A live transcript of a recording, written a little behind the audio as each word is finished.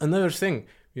Another thing,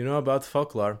 about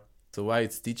folklore, so why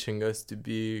it's teaching us to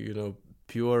be,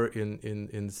 pure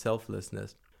in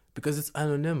selflessness, because it's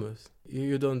anonymous.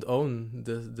 You don't own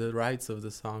the rights of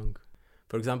the song.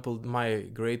 For example, my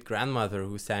great-grandmother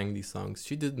who sang these songs,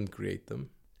 she didn't create them.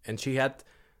 And she had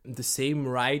the same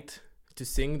right to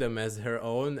sing them as her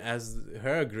own as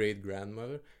her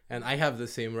great-grandmother. And I have the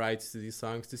same rights to these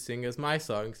songs to sing as my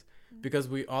songs, because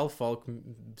we all folk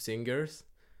singers,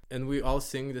 and we all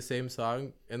sing the same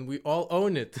song, and we all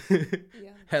own it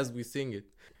as we sing it.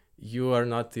 You are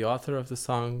not the author of the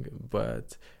song,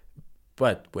 but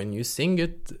when you sing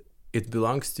it, it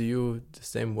belongs to you the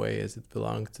same way as it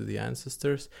belonged to the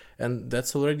ancestors, and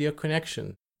that's already a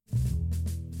connection.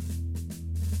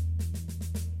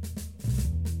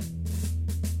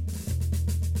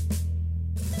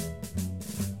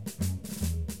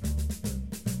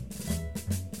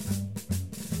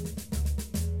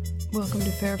 Welcome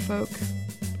to Fair Folk.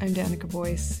 I'm Danica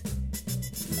Boyce.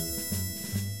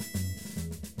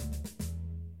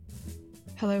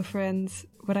 Hello, friends.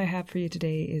 What I have for you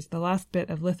today is the last bit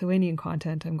of Lithuanian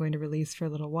content I'm going to release for a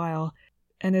little while,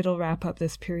 and it'll wrap up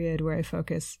this period where I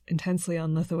focus intensely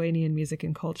on Lithuanian music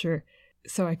and culture,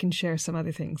 so I can share some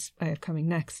other things I have coming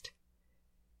next.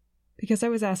 Because I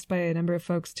was asked by a number of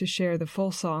folks to share the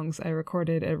full songs I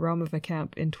recorded at Romava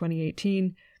Camp in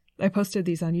 2018, I posted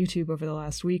these on YouTube over the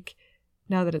last week.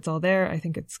 Now that it's all there, I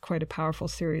think it's quite a powerful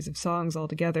series of songs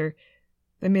altogether.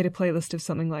 I made a playlist of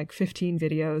something like 15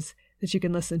 videos that you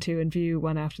can listen to and view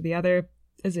one after the other,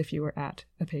 as if you were at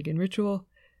a pagan ritual.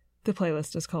 The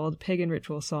playlist is called Pagan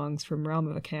Ritual Songs from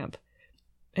Romava Camp,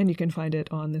 and you can find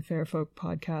it on the Fair Folk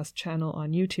podcast channel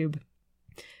on YouTube.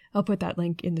 I'll put that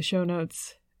link in the show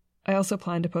notes. I also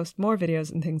plan to post more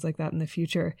videos and things like that in the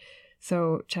future,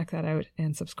 so check that out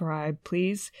and subscribe,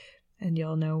 please, and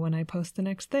you'll know when I post the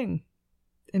next thing.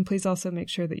 And please also make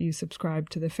sure that you subscribe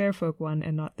to the Fair Folk one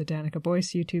and not the Danica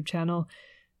Boyce YouTube channel.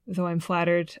 Though I'm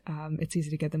flattered, it's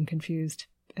easy to get them confused,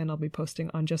 and I'll be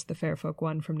posting on just the Fair Folk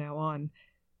one from now on.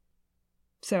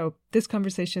 So, this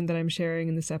conversation that I'm sharing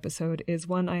in this episode is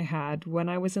one I had when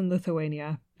I was in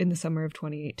Lithuania in the summer of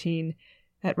 2018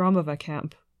 at Romava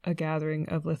Camp, a gathering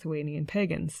of Lithuanian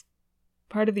pagans.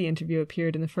 Part of the interview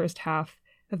appeared in the first half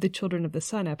of the Children of the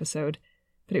Sun episode,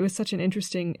 but it was such an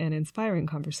interesting and inspiring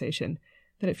conversation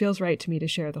that it feels right to me to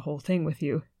share the whole thing with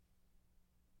you.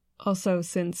 Also,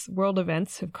 since world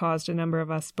events have caused a number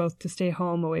of us both to stay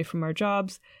home away from our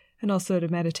jobs and also to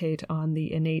meditate on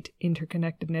the innate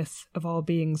interconnectedness of all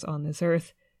beings on this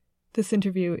earth, this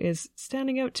interview is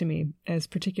standing out to me as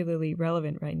particularly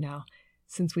relevant right now,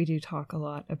 since we do talk a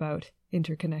lot about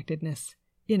interconnectedness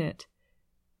in it.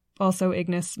 Also,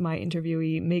 Ignis, my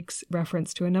interviewee, makes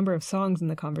reference to a number of songs in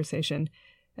the conversation,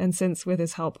 and since with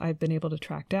his help I've been able to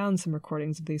track down some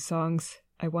recordings of these songs,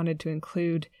 I wanted to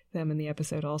include them in the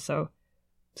episode also,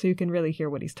 so you can really hear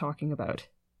what he's talking about.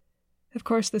 Of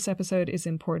course, this episode is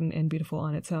important and beautiful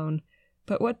on its own,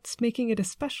 but what's making it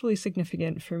especially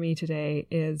significant for me today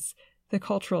is the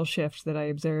cultural shift that I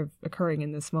observe occurring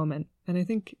in this moment, and I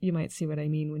think you might see what I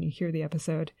mean when you hear the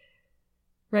episode.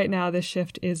 Right now, this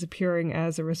shift is appearing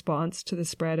as a response to the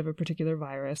spread of a particular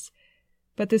virus,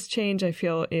 but this change, I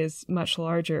feel, is much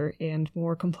larger and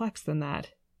more complex than that,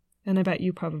 and I bet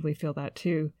you probably feel that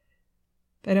too.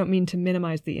 I don't mean to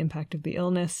minimize the impact of the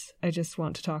illness, I just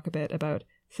want to talk a bit about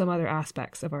some other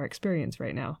aspects of our experience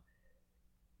right now.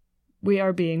 We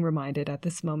are being reminded at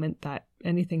this moment that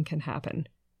anything can happen,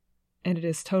 and it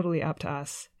is totally up to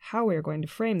us how we are going to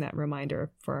frame that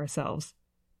reminder for ourselves,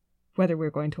 whether we're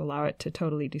going to allow it to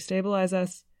totally destabilize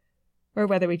us, or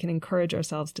whether we can encourage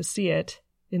ourselves to see it,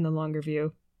 in the longer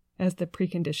view, as the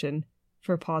precondition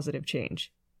for positive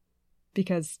change.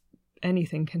 Because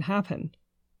anything can happen.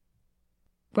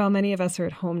 While many of us are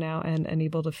at home now and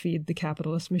unable to feed the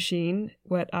capitalist machine,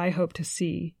 what I hope to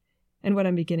see, and what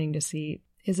I'm beginning to see,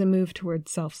 is a move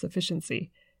towards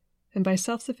self-sufficiency. And by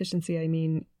self-sufficiency I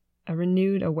mean a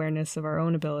renewed awareness of our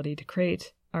own ability to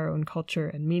create our own culture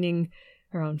and meaning,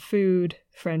 our own food,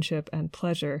 friendship, and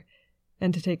pleasure,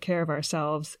 and to take care of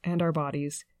ourselves and our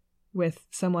bodies with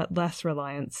somewhat less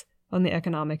reliance on the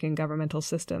economic and governmental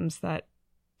systems that,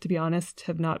 to be honest,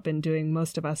 have not been doing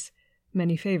most of us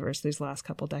many favors these last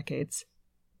couple decades.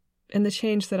 And the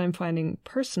change that I'm finding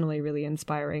personally really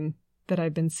inspiring, that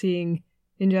I've been seeing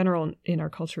in general in our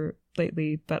culture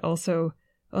lately, but also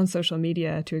on social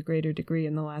media to a greater degree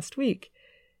in the last week,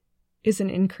 is an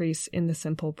increase in the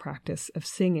simple practice of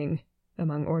singing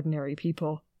among ordinary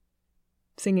people.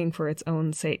 Singing for its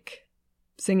own sake.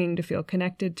 Singing to feel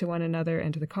connected to one another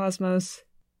and to the cosmos,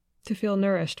 to feel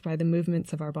nourished by the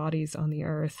movements of our bodies on the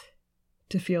earth,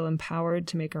 to feel empowered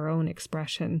to make our own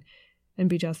expression and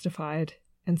be justified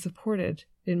and supported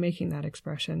in making that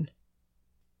expression.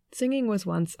 Singing was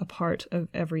once a part of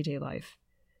everyday life.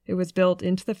 It was built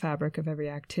into the fabric of every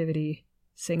activity,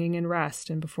 singing in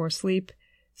rest and before sleep,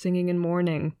 singing in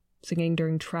mourning, singing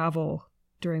during travel,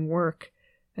 during work,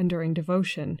 and during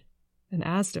devotion, and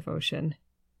as devotion.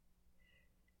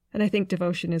 And I think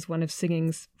devotion is one of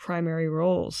singing's primary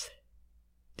roles.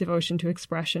 Devotion to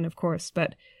expression, of course,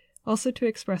 but also to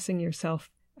expressing yourself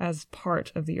as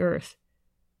part of the earth.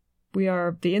 We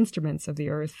are the instruments of the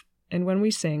earth, and when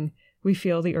we sing, we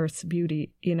feel the earth's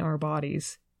beauty in our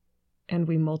bodies, and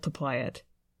we multiply it.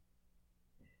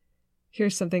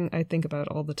 Here's something I think about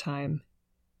all the time.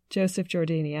 Joseph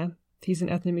Jordania, he's an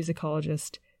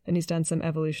ethnomusicologist, and he's done some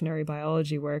evolutionary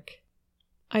biology work.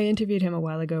 I interviewed him a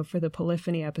while ago for the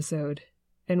Polyphony episode,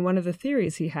 and one of the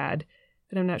theories he had,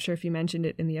 and I'm not sure if you mentioned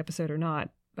it in the episode or not,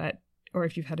 or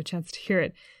if you've had a chance to hear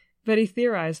it, but he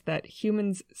theorized that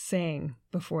humans sang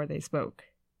before they spoke.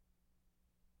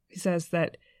 He says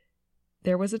that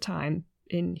there was a time,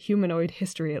 in humanoid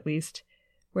history at least,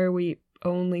 where we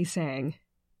only sang,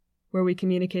 where we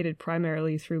communicated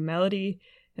primarily through melody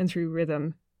and through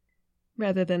rhythm,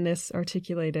 rather than this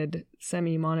articulated,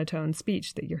 semi-monotone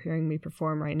speech that you're hearing me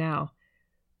perform right now.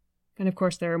 And of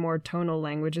course there are more tonal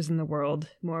languages in the world,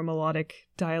 more melodic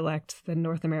dialect than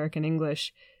North American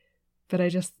English, but I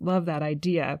just love that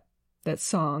idea that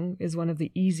song is one of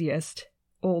the easiest,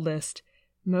 oldest,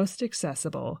 most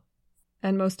accessible,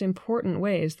 and most important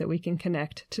ways that we can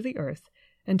connect to the earth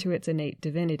and to its innate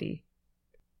divinity.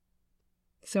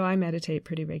 So I meditate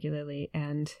pretty regularly,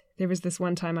 and there was this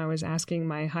one time I was asking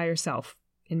my higher self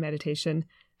in meditation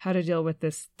how to deal with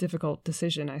this difficult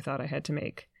decision I thought I had to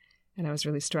make, and I was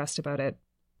really stressed about it.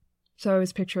 So I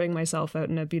was picturing myself out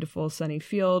in a beautiful sunny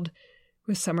field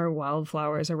with summer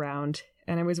wildflowers around,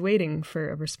 and I was waiting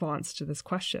for a response to this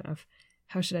question of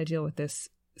how should I deal with this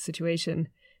situation.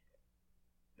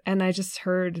 And I just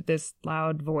heard this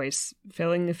loud voice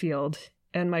filling the field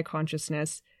and my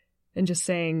consciousness and just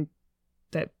saying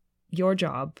that your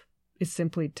job is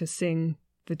simply to sing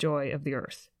the joy of the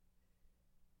earth.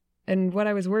 And what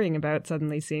I was worrying about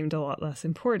suddenly seemed a lot less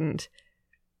important.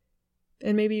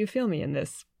 And maybe you feel me in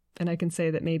this, and I can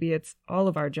say that maybe it's all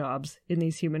of our jobs in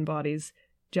these human bodies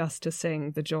just to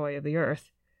sing the joy of the earth.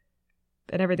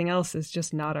 And everything else is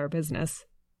just not our business.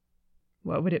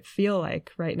 What would it feel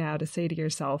like right now to say to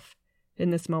yourself, in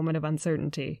this moment of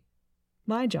uncertainty,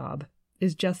 my job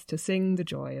is just to sing the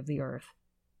joy of the earth?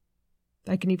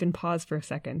 I can even pause for a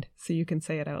second so you can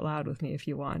say it out loud with me if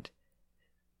you want.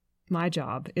 My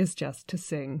job is just to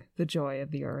sing the joy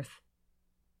of the earth.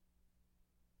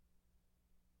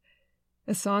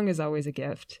 A song is always a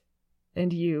gift,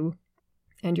 and you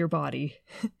and your body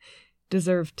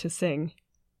deserve to sing.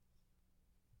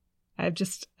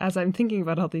 As I'm thinking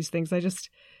about all these things,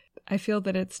 I feel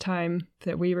that it's time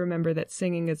that we remember that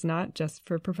singing is not just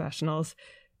for professionals.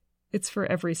 It's for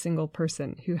every single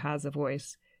person who has a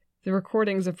voice. The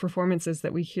recordings of performances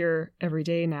that we hear every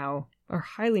day now are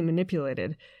highly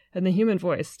manipulated, and the human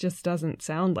voice just doesn't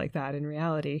sound like that in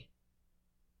reality.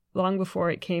 Long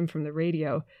before it came from the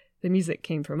radio, the music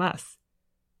came from us,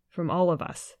 from all of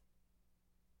us.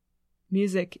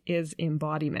 Music is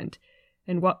embodiment,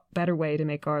 and what better way to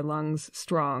make our lungs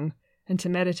strong and to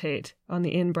meditate on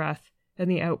the in-breath and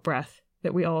the out-breath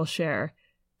that we all share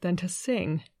than to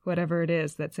sing whatever it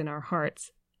is that's in our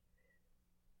hearts.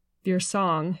 Your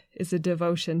song is a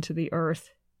devotion to the earth,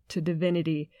 to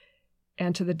divinity,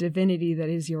 and to the divinity that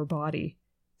is your body,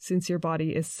 since your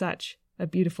body is such a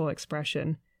beautiful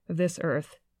expression of this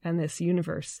earth and this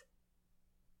universe.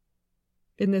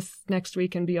 In this next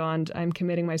week and beyond, I'm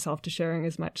committing myself to sharing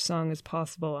as much song as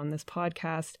possible on this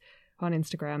podcast, on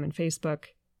Instagram and Facebook,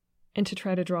 and to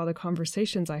try to draw the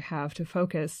conversations I have to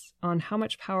focus on how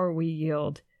much power we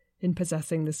yield in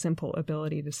possessing the simple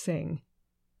ability to sing.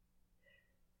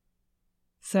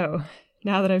 So,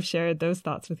 now that I've shared those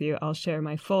thoughts with you, I'll share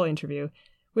my full interview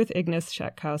with Ignas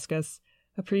Shatkauskas,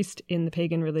 a priest in the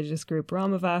pagan religious group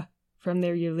Ramava, from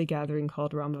their yearly gathering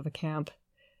called Ramava Camp.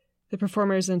 The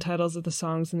performers and titles of the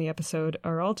songs in the episode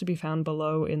are all to be found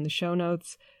below in the show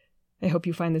notes. I hope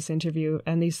you find this interview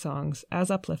and these songs as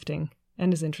uplifting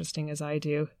and as interesting as I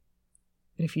do.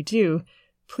 But if you do,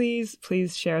 please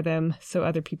share them so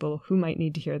other people who might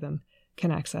need to hear them can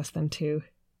access them too.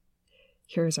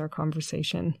 Here's our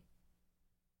conversation.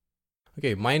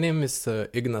 Okay, my name is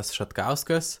Ignas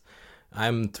Shatkauskas.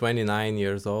 I'm 29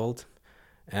 years old,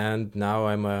 and now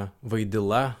I'm a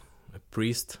Vaidila, a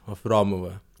priest of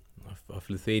Romuva, of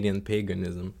Lithuanian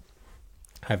paganism.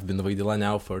 I've been Vaidila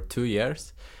now for 2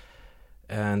 years,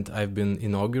 and I've been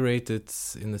inaugurated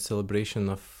in the celebration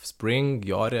of spring,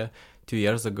 Yore, 2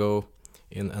 years ago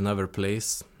in another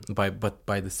place by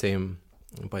the same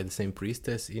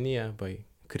priestess, Inia, by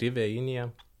Krive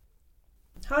Inia.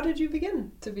 How did you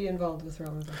begin to be involved with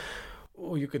Ramadan?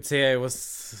 Oh, you could say I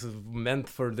was meant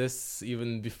for this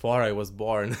even before I was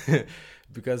born,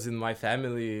 because in my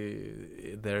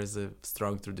family there's a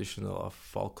strong tradition of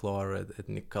folklore and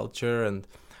ethnic culture, and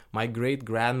my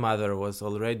great-grandmother was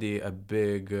already a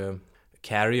big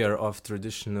carrier of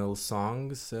traditional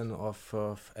songs and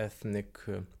of ethnic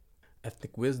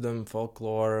wisdom,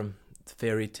 folklore,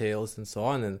 fairy tales, and so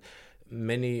on. And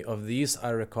many of these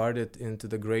are recorded into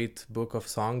the great book of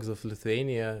songs of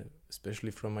Lithuania, especially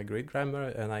from my great-grandmother.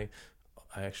 And I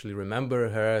actually remember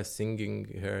her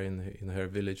singing her in her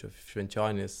village of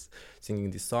Švenčionys,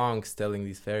 singing these songs, telling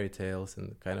these fairy tales,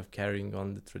 and kind of carrying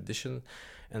on the tradition,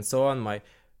 and so on.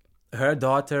 Her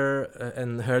daughter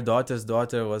and her daughter's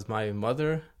daughter was my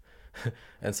mother,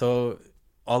 and so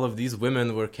all of these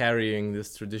women were carrying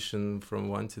this tradition from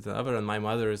one to the other. And my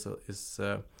mother is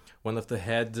one of the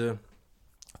head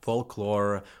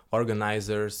folklore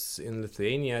organizers in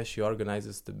Lithuania. She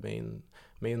organizes the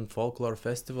main folklore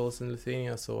festivals in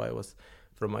Lithuania. So I was,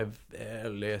 from my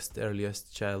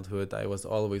earliest childhood, I was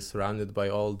always surrounded by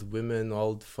old women,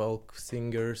 old folk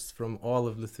singers from all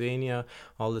of Lithuania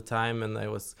all the time, and I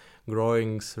was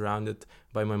growing surrounded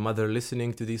by my mother,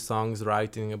 listening to these songs,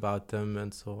 writing about them,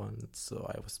 and so on. So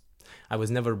I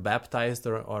was never baptized,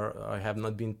 or I have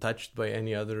not been touched by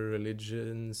any other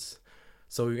religions.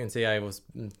 So you can say I was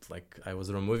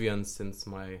Romuvian since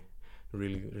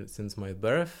my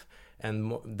birth.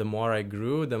 And the more I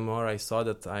grew, the more I saw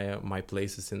that my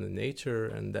place is in the nature,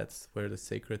 and that's where the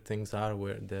sacred things are,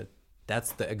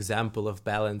 that's the example of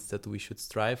balance that we should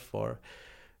strive for.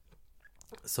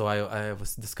 So I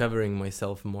was discovering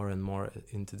myself more and more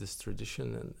into this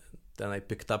tradition, and then I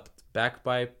picked up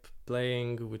bagpipe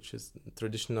playing, which is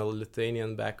traditional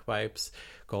Lithuanian bagpipes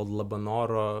called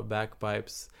Labanoro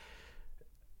bagpipes.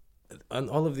 And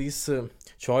all of these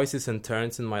choices and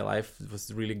turns in my life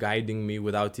was really guiding me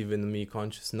without even me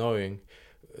conscious knowing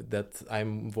that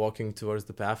I'm walking towards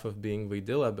the path of being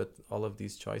Vaidila, but all of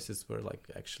these choices were like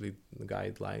actually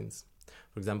guidelines.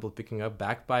 For example, picking up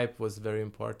bagpipe was very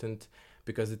important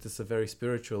because it is a very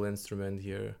spiritual instrument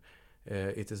here.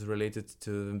 It is related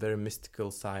to very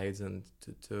mystical sides and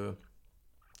to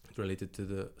related to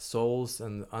the souls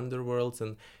and the underworlds,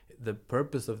 and the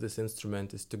purpose of this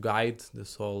instrument is to guide the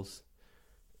souls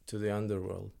to the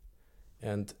underworld.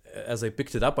 And as I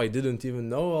picked it up, I didn't even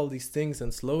know all these things,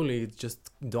 and slowly it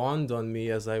just dawned on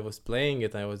me as I was playing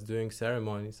it. I was doing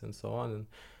ceremonies and so on, and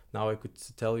now I could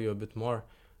tell you a bit more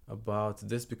about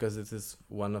this, because it is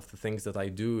one of the things that I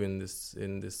do in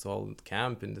this old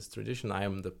camp, in this tradition. I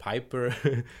am the piper.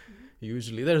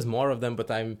 Usually there's more of them, but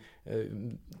I'm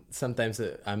sometimes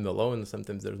I'm alone,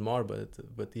 sometimes there's more,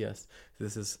 but yes,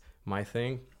 this is my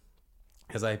thing.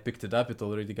 As I picked it up, it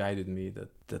already guided me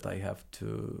that I have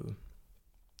to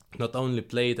not only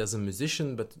play it as a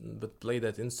musician, but play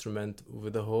that instrument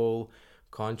with the whole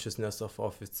consciousness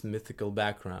of its mythical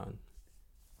background.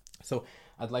 So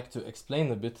I'd like to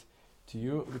explain a bit to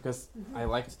you, because I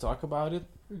like to talk about it.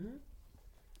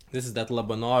 This is that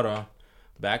Labanoro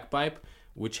bagpipe,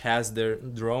 which has their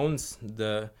drones,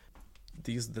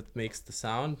 these that makes the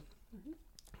sound,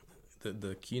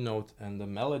 the keynote and the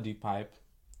melody pipe.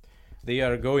 They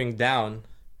are going down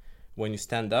when you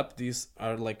stand up. These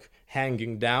are like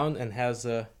hanging down and has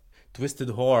twisted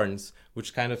horns,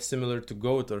 which kind of similar to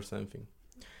goat or something.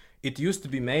 It used to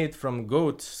be made from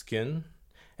goat skin,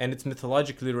 and it's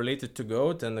mythologically related to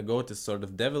goat, and the goat is sort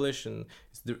of devilish, and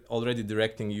it's already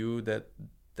directing you that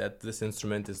this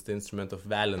instrument is the instrument of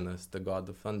Valinus, the god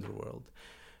of underworld.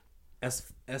 As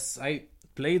I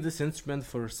played this instrument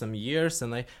for some years,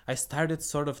 and I started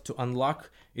sort of to unlock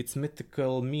its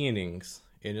mythical meanings,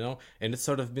 and it's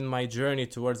sort of been my journey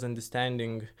towards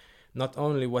understanding not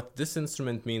only what this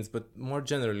instrument means, but more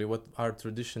generally what our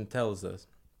tradition tells us.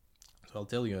 So I'll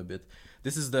tell you a bit.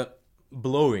 This is the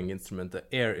blowing instrument, the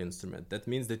air instrument. That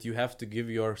means that you have to give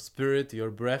your spirit,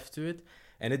 your breath to it,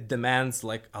 and it demands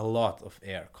like a lot of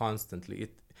air constantly.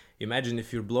 Imagine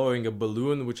if you're blowing a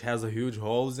balloon which has a huge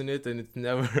holes in it, and it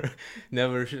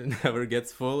never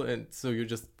gets full, and so you're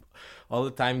just all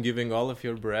the time giving all of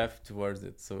your breath towards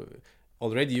it. So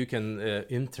already you can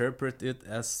interpret it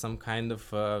as some kind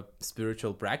of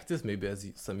spiritual practice, maybe as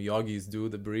some yogis do,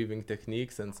 the breathing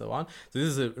techniques and so on. So this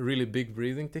is a really big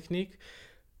breathing technique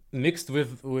mixed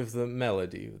with the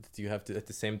melody, that you have to at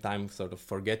the same time sort of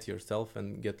forget yourself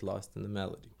and get lost in the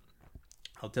melody.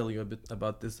 I'll tell you a bit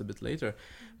about this a bit later.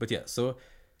 But yeah, so,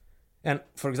 and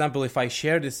for example, if I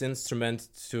share this instrument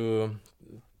to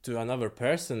to another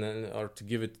person or to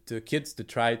give it to kids to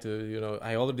try to,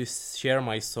 I already share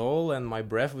my soul and my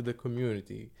breath with the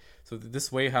community. So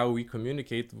this way how we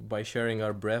communicate by sharing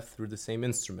our breath through the same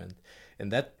instrument.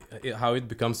 And that how it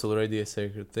becomes already a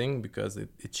sacred thing, because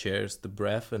it shares the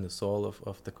breath and the soul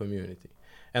of the community.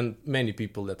 And many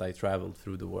people that I traveled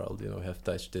through the world, have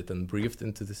touched it and breathed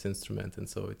into this instrument. And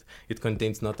so it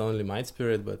contains not only my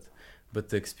spirit, but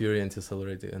the experiences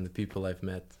already and the people I've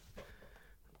met.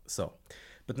 So,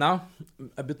 but now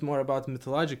a bit more about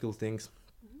mythological things.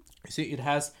 You see, it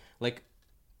has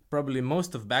probably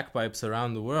most of bagpipes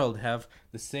around the world have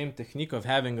the same technique of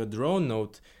having a drone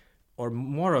note, or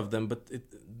more of them. But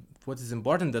what is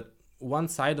important that one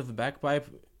side of the bagpipe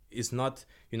is not,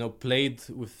 played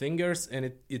with fingers,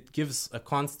 and it gives a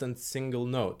constant single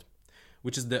note,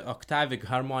 which is the octavic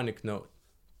harmonic note.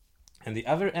 And the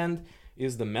other end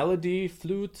is the melody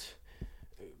flute,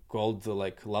 called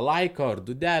lalaika or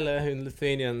dudele in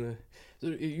Lithuanian. So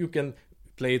you can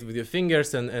play it with your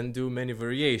fingers and do many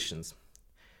variations.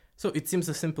 So it seems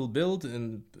a simple build,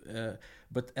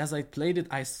 but as I played it,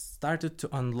 I started to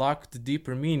unlock the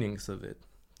deeper meanings of it.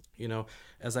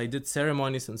 As I did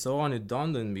ceremonies and so on, it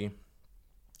dawned on me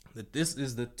that this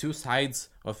is the two sides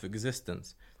of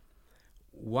existence.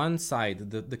 One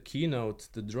side, the keynote,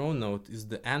 the drone note, is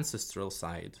the ancestral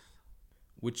side,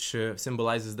 which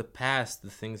symbolizes the past,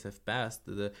 the things have passed,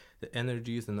 the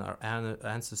energies and our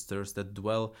ancestors that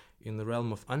dwell in the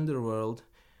realm of underworld,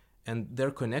 and their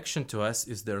connection to us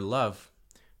is their love.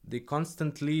 They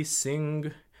constantly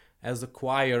sing as a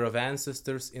choir of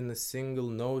ancestors in a single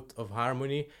note of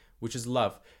harmony, which is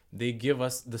love. They give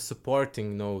us the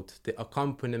supporting note, the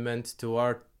accompaniment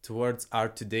towards our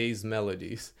today's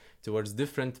melodies, towards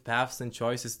different paths and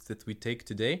choices that we take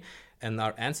today. And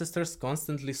our ancestors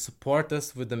constantly support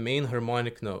us with the main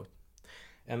harmonic note.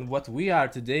 And what we are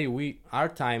today, our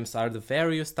times are the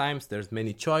various times. There's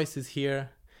many choices here.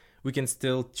 We can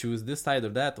still choose this side or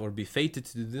that, or be fated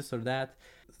to do this or that.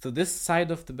 So this side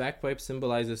of the bagpipe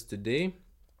symbolizes today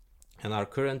and our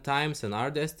current times and our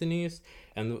destinies,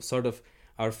 and sort of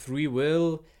our free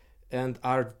will and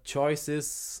our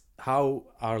choices, how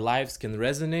our lives can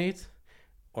resonate,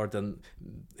 or then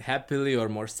happily or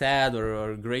more sad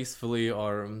or gracefully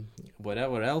or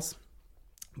whatever else.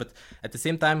 But at the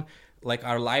same time,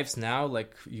 our lives now,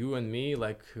 you and me,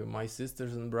 my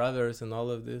sisters and brothers and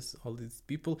all these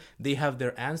people, they have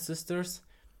their ancestors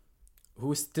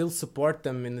who still support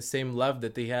them in the same love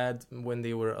that they had when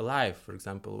they were alive. For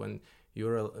example, when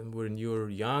you're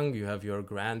young, you have your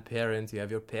grandparents, you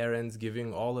have your parents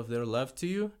giving all of their love to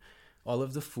you, all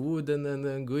of the food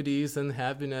and goodies and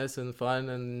happiness and fun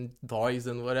and toys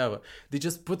and whatever. They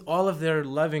just put all of their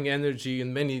loving energy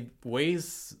in many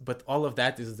ways, but all of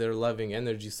that is their loving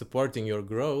energy supporting your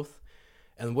growth.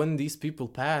 And when these people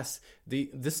pass,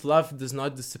 this love does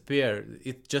not disappear.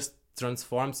 It just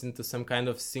transforms into some kind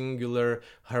of singular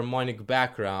harmonic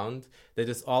background that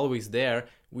is always there.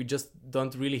 We just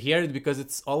don't really hear it because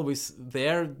it's always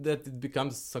there, that it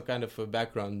becomes some kind of a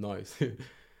background noise.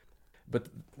 But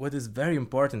what is very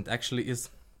important actually is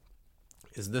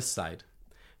this side,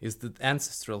 is the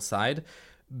ancestral side,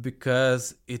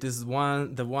 because it is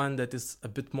the one that is a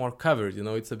bit more covered.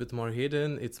 It's a bit more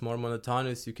hidden, it's more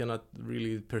monotonous, you cannot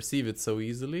really perceive it so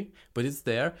easily, but it's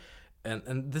there.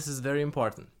 And this is very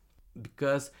important,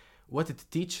 because what it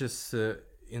teaches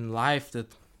in life,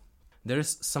 that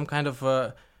there's some kind of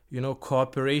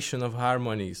cooperation of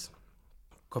harmonies,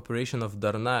 cooperation of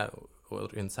dharna, or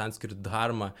in Sanskrit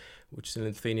dharma, which in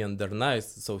Lithuanian darna is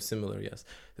so similar. Yes,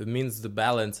 it means the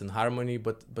balance and harmony,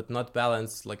 but not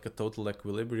balance like a total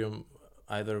equilibrium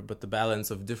either, but the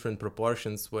balance of different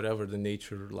proportions, whatever the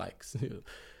nature likes.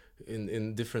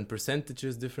 In different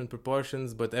percentages, different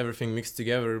proportions, but everything mixed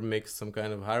together makes some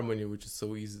kind of harmony, which is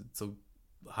so easy, so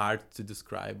hard to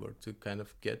describe or to kind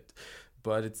of get,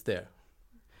 but it's there.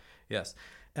 Yes.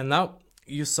 And now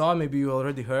maybe you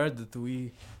already heard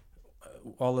that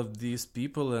all of these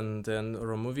people and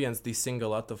Romuvians, they sing a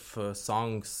lot of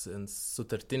songs and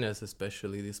sutartines,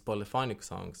 especially these polyphonic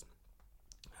songs.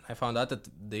 And I found out that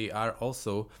they are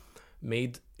also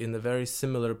made in a very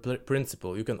similar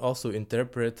principle. You can also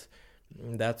interpret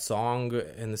that song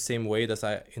in the same way as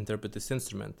I interpret this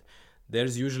instrument.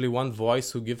 There's usually one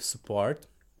voice who gives support,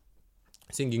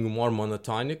 singing more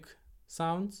monotonic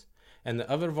sounds, and the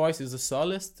other voice is a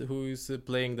soloist who is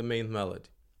playing the main melody.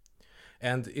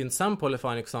 And in some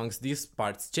polyphonic songs, these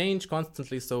parts change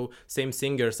constantly. So same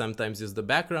singer sometimes is the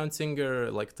background singer,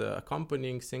 like the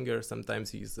accompanying singer. Sometimes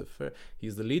he's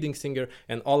the leading singer,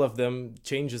 and all of them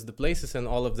changes the places, and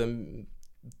all of them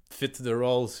fit the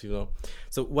roles.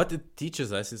 So what it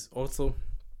teaches us is also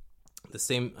the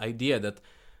same idea, that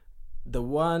the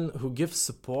one who gives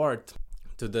support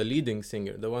to the leading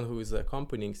singer, the one who is the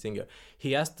accompanying singer,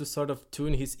 he has to sort of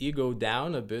tune his ego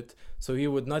down a bit so he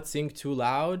would not sing too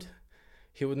loud.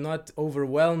 He would not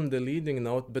overwhelm the leading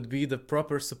note, but be the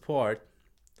proper support.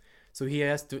 So he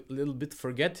has to a little bit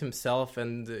forget himself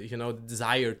and, the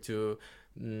desire to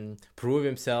prove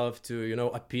himself, to,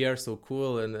 appear so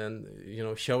cool and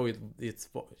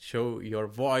show your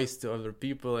voice to other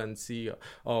people and see,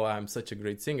 oh, I'm such a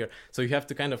great singer. So you have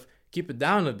to kind of keep it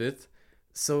down a bit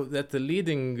so that the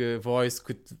leading voice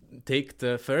could take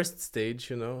the first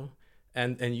stage,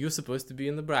 and you're supposed to be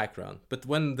in the background. But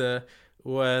when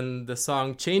the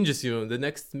song changes you, the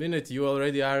next minute you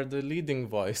already are the leading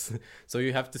voice. So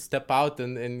you have to step out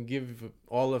and give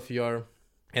all of your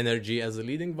energy as a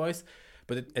leading voice,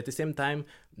 but at the same time,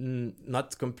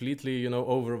 not completely,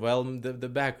 overwhelm the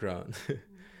background.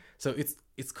 So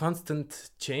it's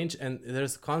constant change, and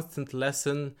there's a constant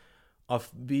lesson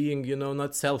of being,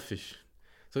 not selfish.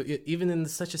 So even in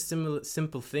such a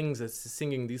simple things as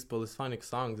singing these polyphonic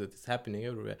songs that is happening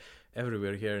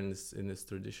everywhere here in this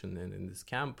tradition and in this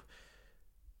camp,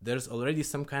 there's already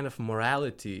some kind of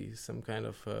morality, some kind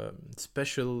of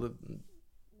special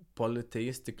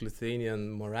polytheistic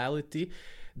Lithuanian morality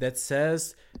that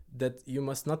says that you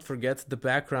must not forget the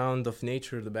background of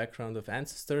nature, the background of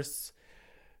ancestors,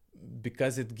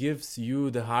 because it gives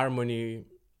you the harmony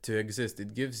to exist.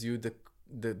 It gives you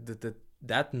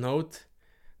that note,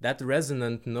 that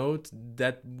resonant note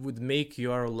that would make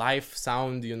your life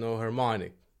sound,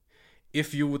 harmonic.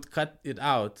 If you would cut it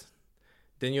out,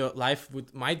 then your life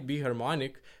might be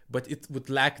harmonic, but it would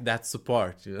lack that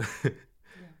support. Yeah.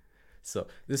 So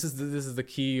this is the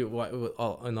key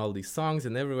in all these songs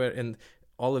and everywhere, and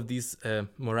all of these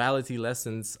morality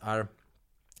lessons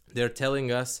they're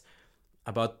telling us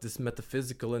about this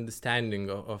metaphysical understanding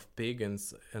of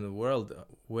pagans and the world,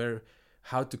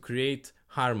 how to create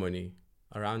harmony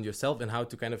around yourself and how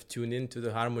to kind of tune into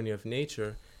the harmony of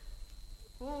nature.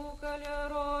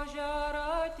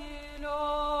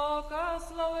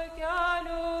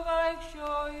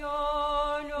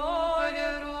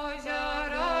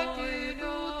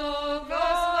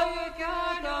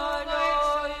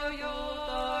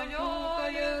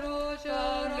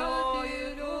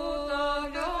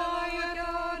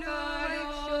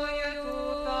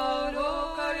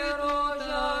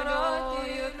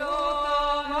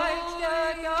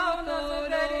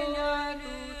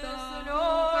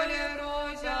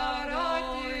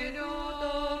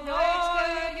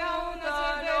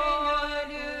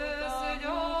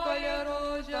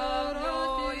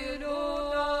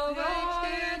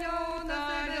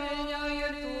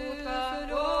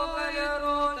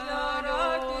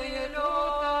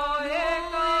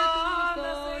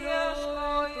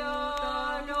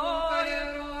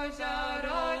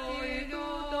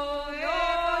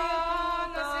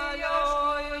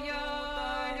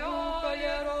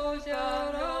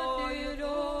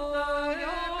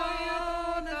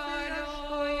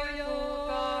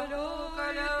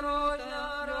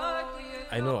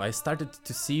 I started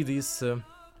to see these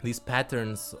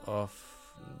patterns of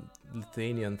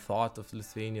Lithuanian thought, of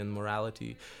Lithuanian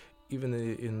morality, even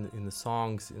in the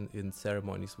songs, in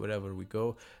ceremonies, wherever we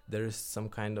go. There is some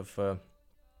kind of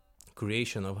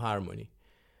creation of harmony,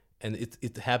 and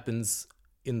it happens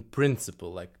in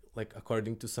principle, like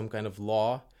according to some kind of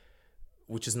law,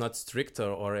 which is not strict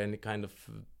or any kind of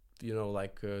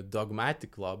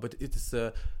dogmatic law, but it's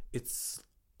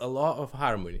a law of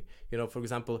harmony. For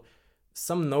example,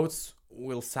 some notes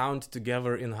will sound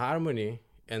together in harmony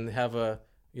and have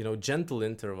gentle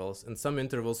intervals, and some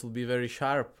intervals will be very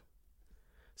sharp.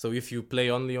 So if you play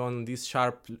only on these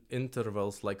sharp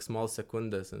intervals, like small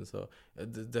secundas, and so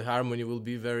the harmony will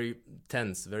be very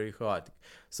tense, very chaotic.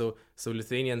 So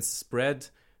Lithuanians spread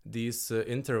these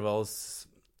intervals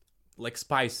like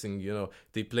spicing,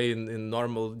 they play in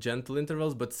normal gentle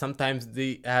intervals, but sometimes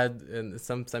they add, and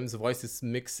sometimes voices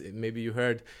mix, maybe you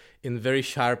heard, in very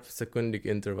sharp secundic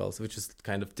intervals, which is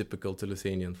kind of typical to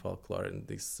Lithuanian folklore in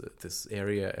this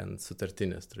area and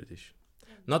sutartinės tradition.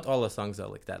 Not all the songs are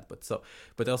like that,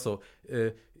 but also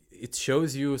it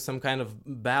shows you some kind of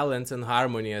balance and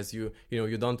harmony, as you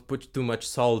don't put too much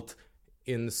salt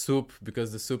in soup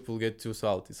because the soup will get too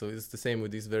salty. So it's the same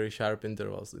with these very sharp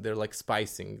intervals. They're like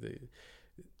spicing.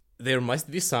 There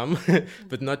must be some,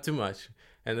 but not too much.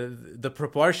 And the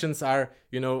proportions are,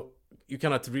 you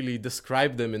cannot really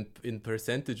describe them in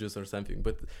percentages or something,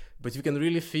 but you can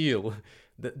really feel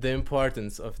the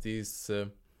importance of this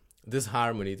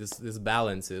harmony, this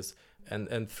balances,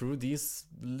 and through these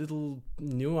little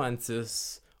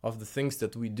nuances of the things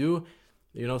that we do,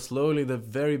 slowly the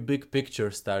very big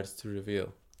picture starts to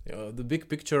reveal. The big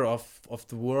picture of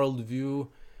the world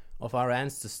view of our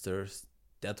ancestors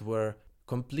that were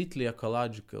completely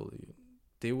ecological.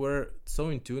 They were so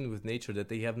in tune with nature that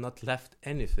they have not left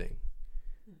anything.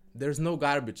 There's no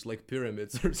garbage like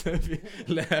pyramids or something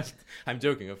left. I'm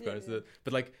joking, of course,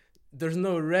 but like there's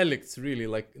no relics really,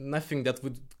 like nothing that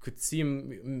could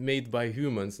seem made by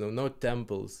humans. No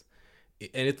temples,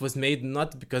 and it was made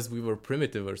not because we were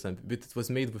primitive or something, but it was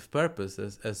made with purpose,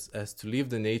 as to leave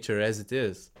the nature as it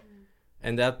is.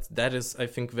 And that is, I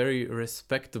think, very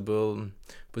respectable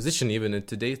position even in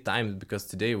today's times, because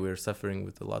today we're suffering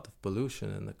with a lot of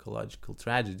pollution and ecological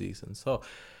tragedies and so.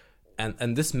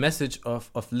 And this message of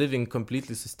living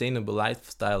completely sustainable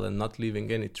lifestyle and not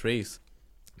leaving any trace,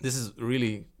 this is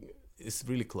really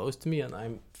close to me, and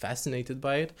I'm fascinated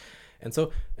by it. And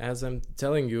so, as I'm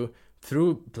telling you,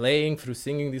 through playing, through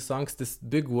singing these songs, this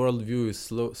big worldview is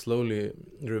slowly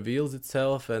reveals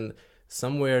itself, and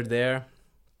somewhere there,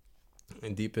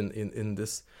 and deep in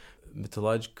this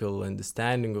mythological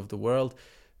understanding of the world,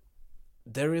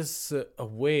 there is a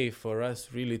way for us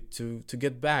really to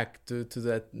get back to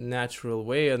that natural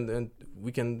way, and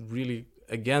we can really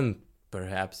again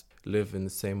perhaps live in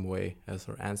the same way as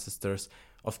our ancestors,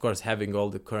 of course having all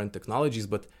the current technologies,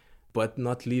 but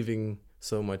not leaving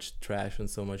so much trash and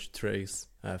so much trace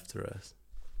after us.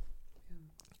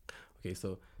 Okay,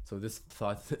 so this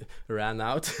thought ran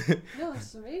out. No,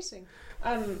 it's amazing.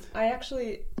 I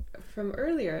actually, from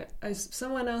earlier,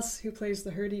 someone else who plays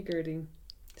the hurdy-gurdy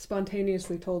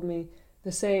spontaneously told me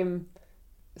the same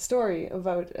story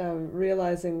about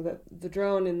realizing that the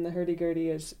drone in the hurdy-gurdy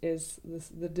is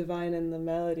the divine, and the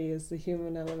melody is the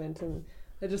human element. And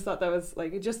I just thought that was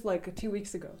just 2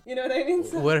 weeks ago. You know what I mean?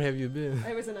 So where have you been?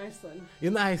 I was in Iceland.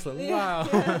 In Iceland, Yeah, wow.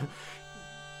 yeah.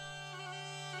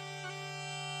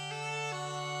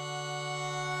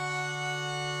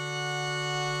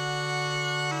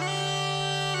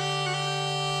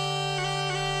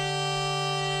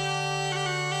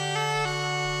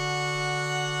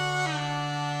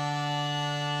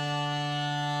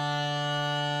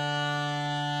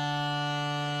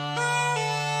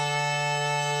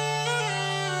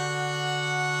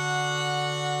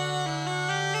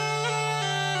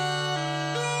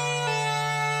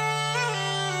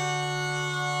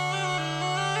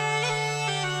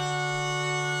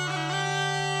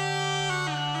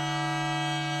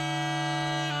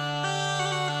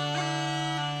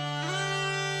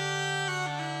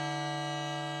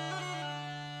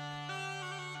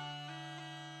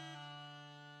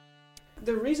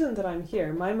 The reason that I'm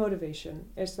here, my motivation,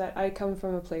 is that I come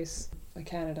from a place like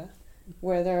Canada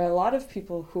where there are a lot of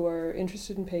people who are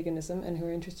interested in paganism and who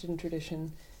are interested in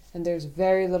tradition, and there's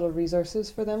very little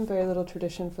resources for them, very little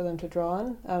tradition for them to draw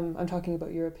on. I'm talking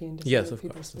about European descendant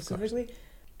people specifically.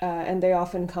 And they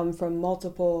often come from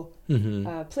multiple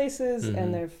places,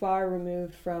 and they're far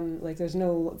removed from,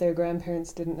 their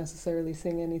grandparents didn't necessarily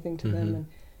sing anything to them.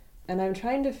 And I'm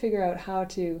trying to figure out how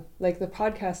to, the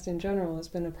podcast in general has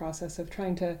been a process of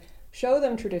trying to show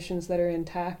them traditions that are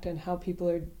intact, and how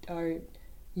people are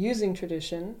using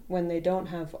tradition when they don't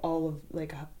have all of a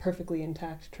perfectly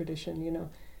intact tradition,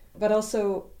 But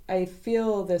also I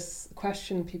feel this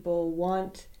question, people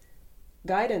want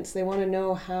guidance. They want to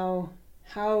know how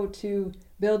to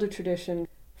build a tradition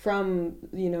from,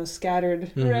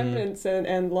 scattered remnants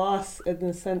and loss, in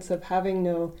the sense of having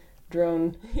no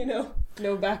drone,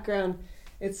 no background.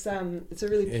 It's a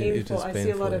really painful. I see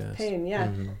a lot of pain. Yeah.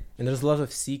 And there's a lot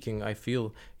of seeking. I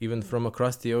feel even from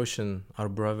across the ocean, our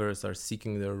brothers are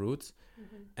seeking their roots,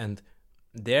 and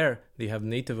there they have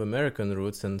Native American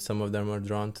roots, and some of them are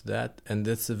drawn to that, and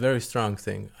that's a very strong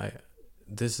thing.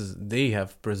 They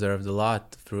have preserved a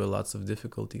lot through lots of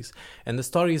difficulties, and the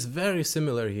story is very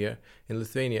similar here in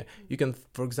Lithuania. You can,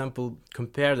 for example,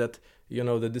 compare that.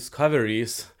 The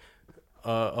discoveries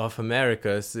of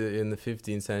Americas in the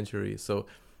 15th century. So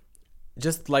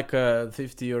just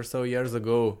 50 or so years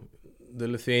ago, the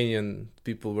Lithuanian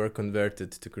people were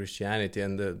converted to Christianity,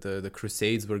 and the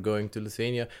Crusades were going to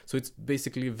Lithuania. So it's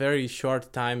basically very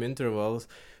short time intervals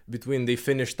between they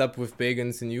finished up with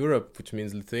pagans in Europe, which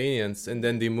means Lithuanians, and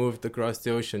then they moved across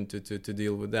the ocean to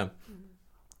deal with them.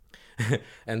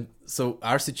 And so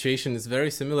our situation is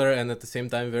very similar, and at the same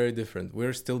time very different.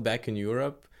 We're still back in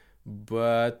Europe,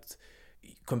 but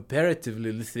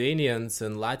comparatively Lithuanians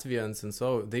and Latvians and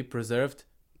so, they preserved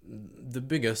the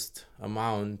biggest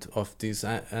amount of these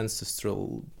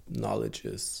ancestral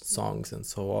knowledges, songs and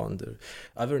so on. The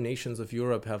other nations of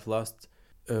Europe have lost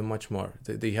much more.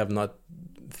 They have not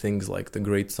things like the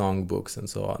great songbooks and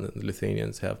so on, and the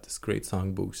Lithuanians have this great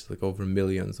songbooks, over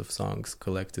millions of songs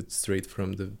collected straight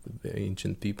from the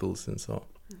ancient peoples and so on.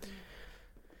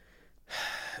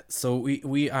 So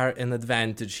we are an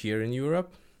advantage here in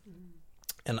Europe,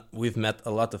 and we've met a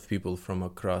lot of people from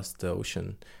across the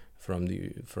ocean, from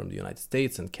the United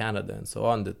States and Canada and so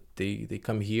on, that they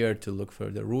come here to look for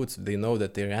their roots. They know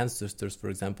that their ancestors, for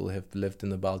example, have lived in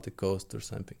the Baltic coast or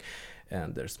something,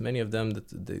 and there's many of them that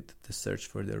they search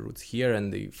for their roots here,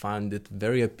 and they find it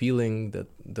very appealing, that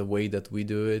the way that we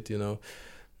do it,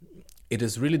 it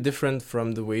is really different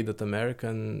from the way that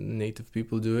American native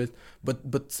people do it,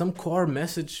 but some core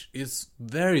message is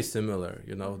very similar.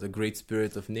 The great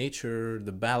spirit of nature,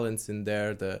 the balance in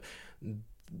there,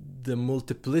 the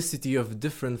multiplicity of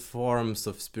different forms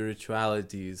of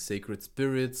spirituality, sacred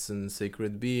spirits and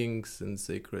sacred beings and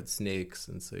sacred snakes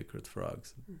and sacred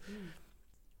frogs. Mm-hmm.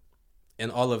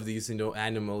 And all of these,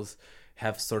 animals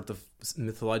have sort of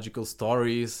mythological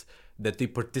stories that they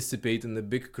participate in the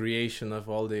big creation of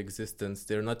all the existence.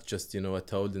 They're not just, a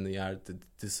toad in the yard.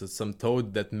 This is some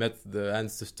toad that met the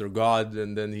ancestor god,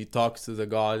 and then he talks to the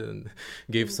god and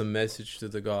gave some message to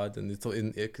the god, and it's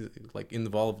like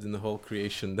involved in the whole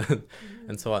creation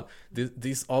and so on.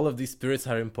 All of these spirits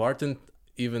are important,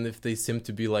 even if they seem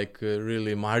to be like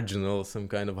really marginal, some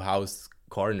kind of house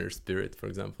corner spirit, for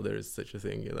example. There is such a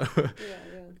thing,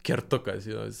 Kertukas,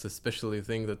 it's a special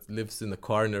thing that lives in the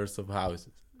corners of houses.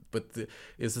 But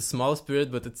it's a small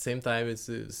spirit, but at the same time, it's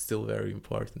still very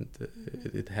important.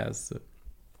 It has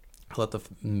a lot of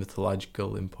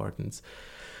mythological importance.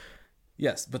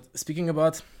 Yes, but speaking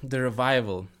about the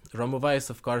revival, Romuva is,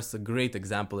 of course, a great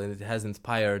example, and it has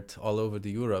inspired all over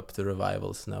Europe the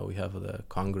revivals. Now we have the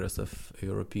Congress of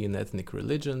European Ethnic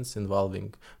Religions,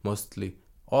 involving mostly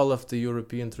all of the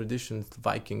European traditions: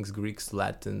 Vikings, Greeks,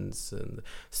 Latins, and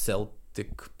Celtic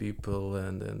people,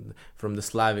 and from the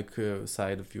Slavic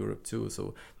side of Europe too.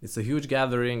 So it's a huge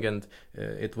gathering, and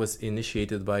it was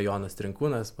initiated by Jonas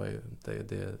Trinkūnas, by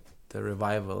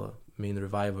the main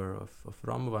reviver of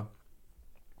Romuva.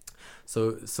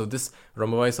 So this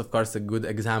Romuva is, of course, a good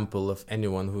example of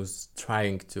anyone who's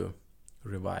trying to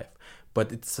revive,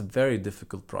 but it's a very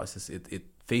difficult process. It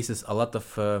faces a lot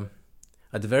of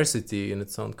adversity in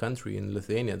its own country. In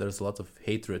Lithuania, there's a lot of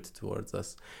hatred towards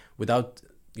us, without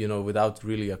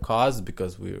really a cause,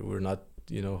 because we're not,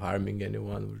 harming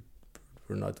anyone.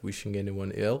 We're not wishing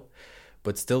anyone ill.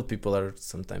 But still, people are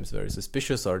sometimes very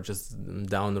suspicious, or just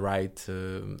downright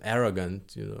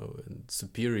arrogant, and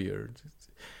superior,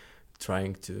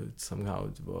 trying to somehow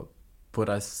put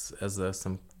us as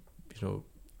some,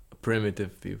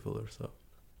 primitive people or so.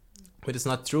 But it's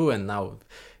not true, and now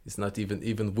it's not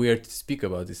even weird to speak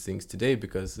about these things today,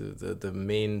 because the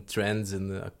main trends in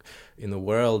the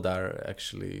world are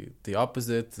actually the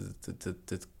opposite.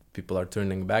 That people are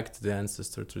turning back to the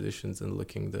ancestor traditions and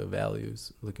looking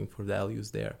for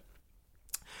values there.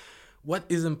 What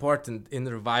is important in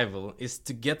revival is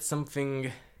to get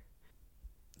something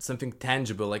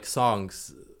tangible, like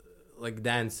songs, like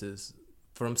dances,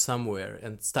 from somewhere,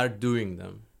 and start doing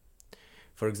them.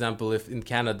 For example, if in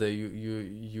Canada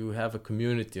you have a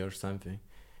community or something,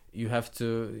 you have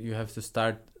to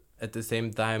start at the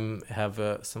same time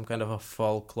have some kind of a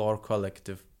folklore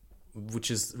collective, which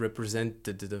is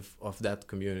representative of that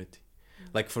community.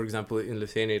 Like, for example, in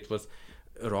Lithuania it was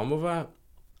Romuva,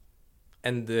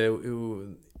 and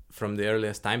from the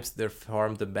earliest times they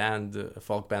formed a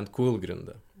folk band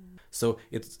Kūlgrinda. So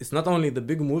it's not only the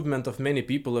big movement of many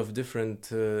people of different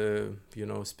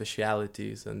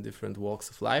specialities and different walks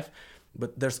of life,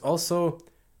 but there's also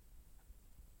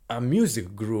a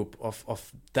music group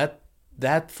of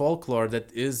that folklore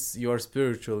that is your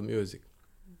spiritual music.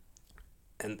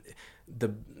 And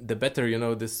the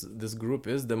better this group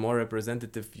is, the more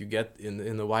representative you get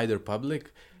in a wider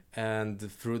public, and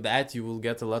through that you will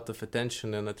get a lot of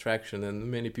attention and attraction,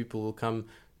 and many people will come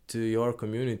to your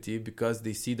community because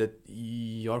they see that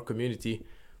your community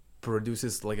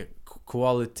produces like a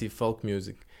quality folk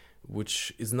music,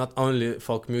 which is not only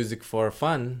folk music for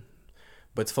fun,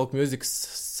 but folk music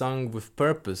sung with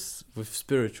purpose, with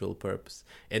spiritual purpose.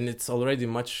 And it's already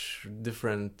much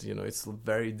different, it's a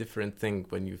very different thing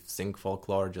when you sing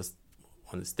folklore just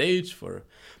on the stage for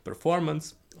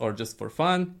performance or just for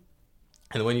fun.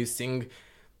 And when you sing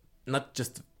not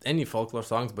just any folklore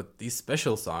songs, but these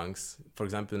special songs. For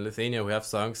example, in Lithuania, we have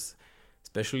songs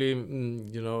especially,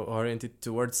 oriented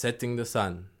towards setting the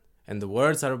sun. And the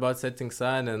words are about setting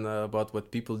sun and about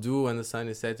what people do when the sun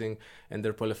is setting. And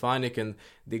they're polyphonic, and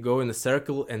they go in a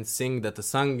circle and sing that the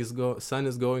sun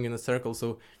is going in a circle.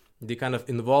 So they kind of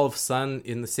involve sun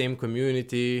in the same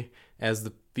community as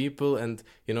the people. And,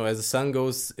 as the sun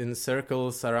goes in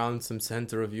circles around some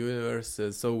center of universe,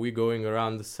 so we going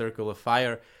around the circle of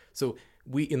fire. So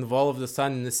we involve the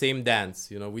sun in the same dance.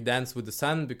 We dance with the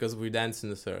sun because we dance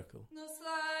in a circle.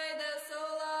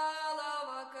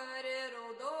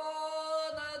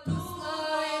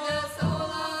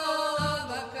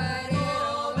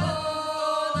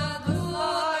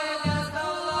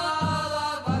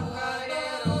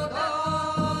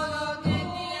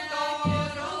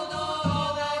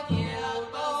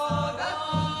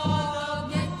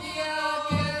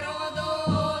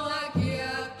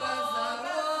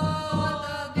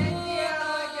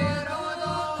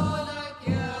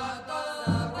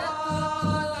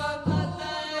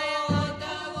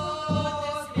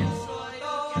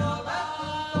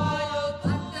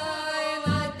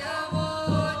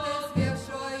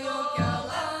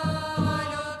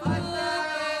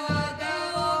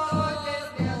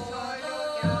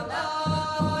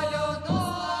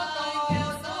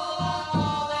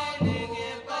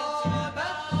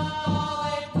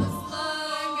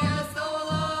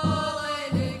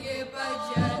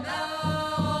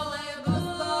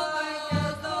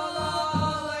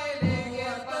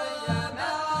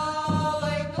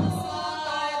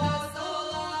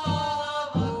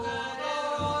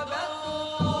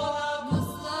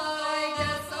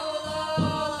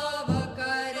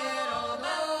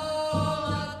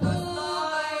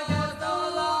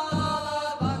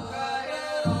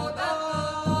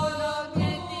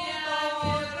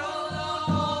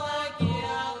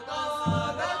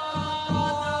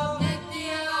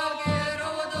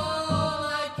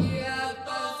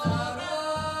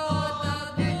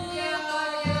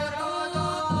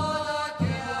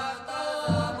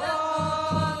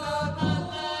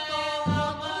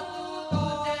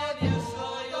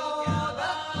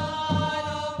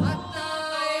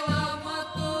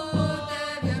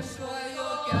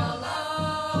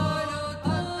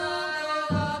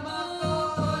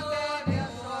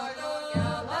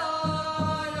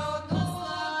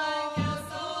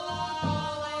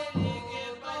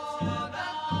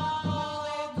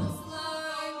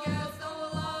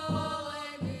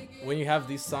 have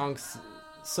these songs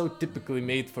so typically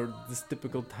made for this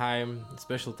typical time,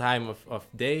 special time of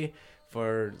day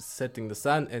for setting the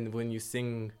sun, and when you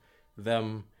sing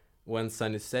them when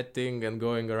sun is setting and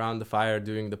going around the fire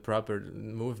doing the proper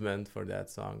movement for that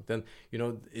song, then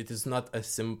it is not a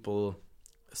simple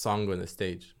song on a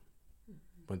stage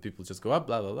when people just go up,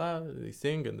 blah blah blah, they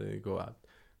sing and they go out,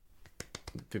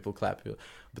 people clap.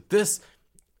 But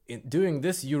in doing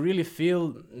this, you really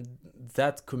feel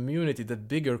that community, that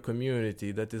bigger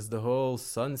community that is the whole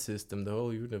sun system, the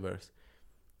whole universe.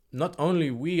 Not only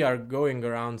we are going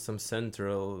around some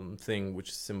central thing which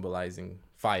is symbolizing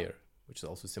fire, which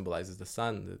also symbolizes the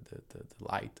sun, the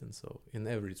light, and so in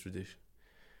every tradition.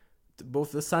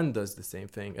 Both the sun does the same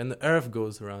thing, and the earth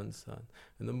goes around the sun,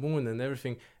 and the moon and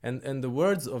everything. And the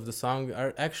words of the song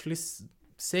are actually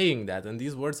saying that, and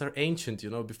these words are ancient,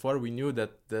 before we knew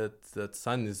that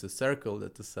sun is a circle,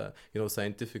 that the sun,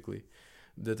 scientifically,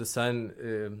 that the sun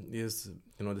is,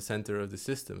 the center of the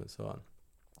system and so on.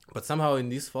 But somehow in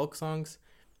these folk songs,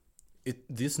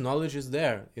 this knowledge is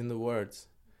there in the words.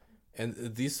 And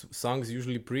these songs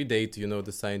usually predate,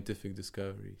 the scientific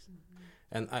discoveries. Mm-hmm.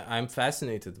 And I'm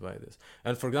fascinated by this.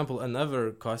 And for example,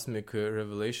 another cosmic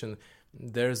revelation,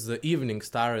 there's the evening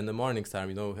star and the morning star,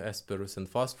 Hesperus and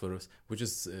Phosphorus, which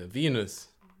is Venus.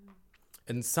 Mm-hmm.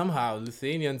 And somehow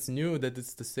Lithuanians knew that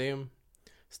it's the same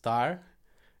star.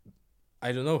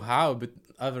 I don't know how, but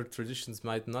other traditions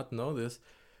might not know this.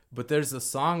 But there's a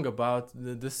song about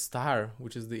this star,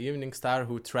 which is the evening star,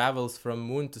 who travels from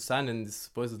moon to sun and is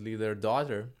supposedly their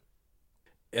daughter.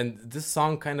 And this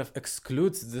song kind of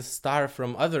excludes this star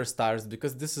from other stars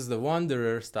because this is the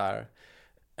wanderer star.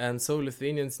 And so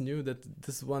Lithuanians knew that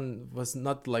this one was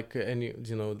not like any,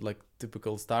 like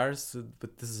typical stars,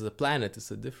 but this is a planet,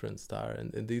 it's a different star.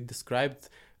 And they described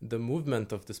the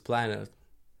movement of this planet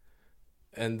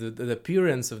and the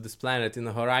appearance of this planet in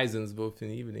the horizons, both in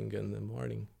the evening and the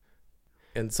morning.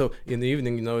 And so in the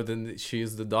evening, then she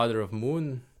is the daughter of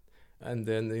moon, and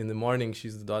then in the morning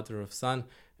she's the daughter of sun,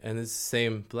 and it's the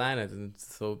same planet. And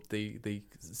so they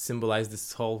symbolize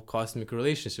this whole cosmic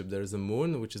relationship. There's a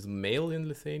moon, which is male in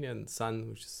Lithuania, and sun,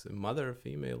 which is a mother,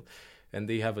 female, and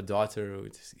they have a daughter,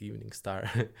 which is evening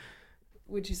star.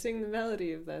 Would you sing the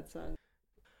melody of that song?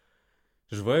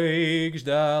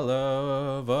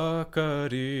 Žvaigždelė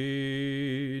vakarinė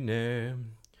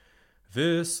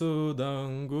visų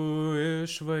dangų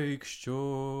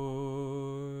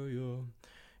išvaikščiojo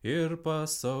ir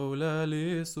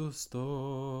pasaulėlį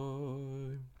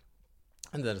sustoj.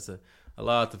 And there's a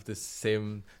lot of this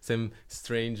same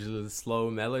strange slow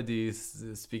melodies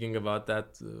speaking about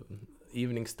that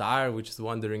evening star which is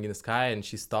wandering in the sky, and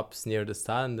she stops near the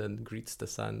sun and greets the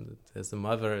sun as a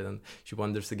mother, and she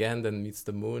wanders again, then meets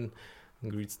the moon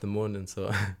and greets the moon, and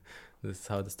so this is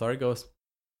how the story goes.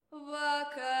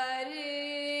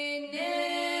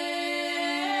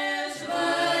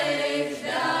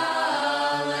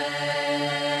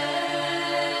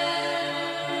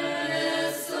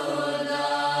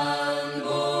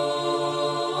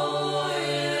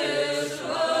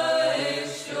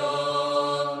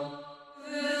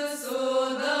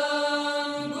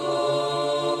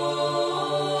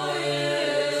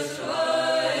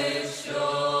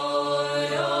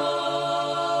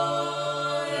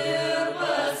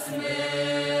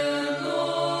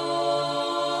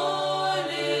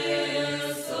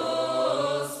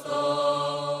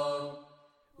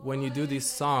 When you do these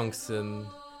songs, and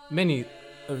many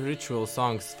ritual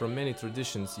songs from many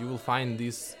traditions, you will find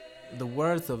the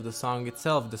words of the song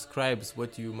itself describes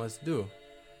what you must do.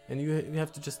 And you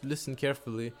have to just listen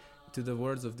carefully to the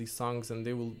words of these songs, and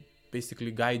they will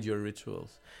basically guide your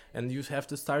rituals. And you have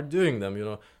to start doing them,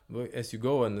 as you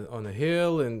go on a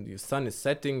hill and the sun is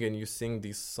setting and you sing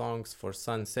these songs for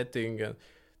sun setting. And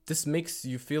this makes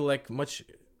you feel like much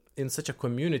in such a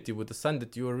community with the sun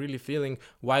that you are really feeling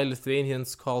why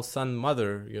Lithuanians call sun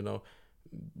mother,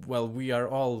 Well, we are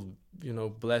all,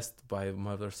 blessed by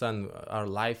Mother Sun. Our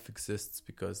life exists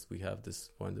because we have this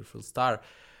wonderful star.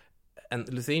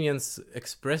 And Lithuanians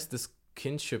express this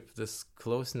kinship, this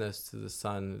closeness to the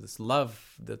sun, this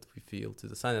love that we feel to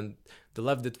the sun, and the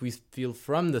love that we feel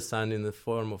from the sun in the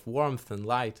form of warmth and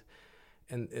light.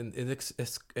 And it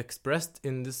is expressed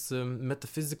in this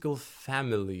metaphysical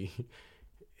family.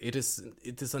 It is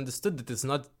understood that it's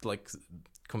not like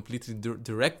completely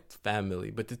direct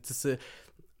family, but it is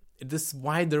this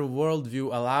wider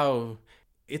worldview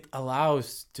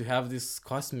allows to have these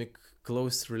cosmic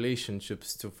close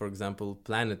relationships to, for example,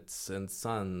 planets and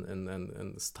sun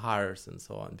and stars and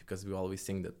so on, because we always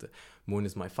think that the moon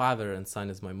is my father and sun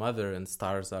is my mother and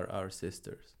stars are our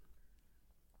sisters.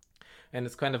 and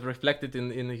it's kind of reflected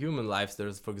in the human lives.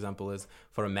 There's, for example, as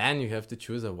for a man, you have to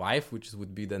choose a wife, which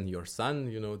would be then your son,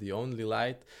 the only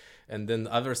light, and then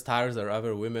other stars are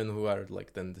other women who are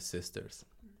like then the sisters.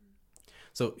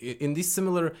 So in these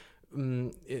similar,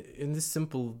 in these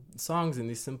simple songs, in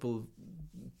these simple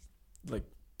like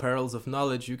pearls of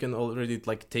knowledge, you can already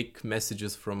like take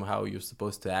messages from how you're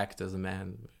supposed to act as a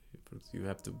man. You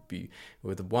have to be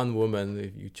with one woman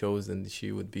if you chose, and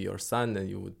she would be your son, and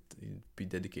you would be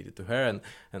dedicated to her.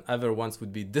 And other ones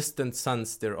would be distant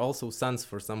sons. They're also sons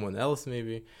for someone else,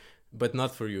 maybe, but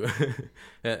not for you.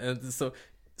 And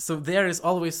so there is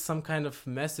always some kind of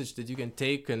message that you can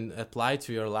take and apply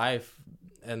to your life,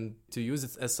 and to use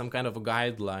it as some kind of a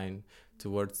guideline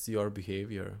towards your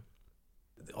behavior.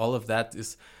 All of that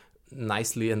is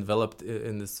nicely enveloped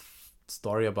in this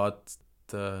story about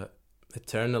the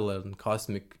eternal and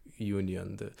cosmic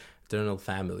union, the eternal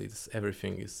family.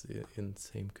 Everything is in the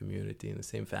same community, in the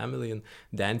same family, and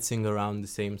dancing around the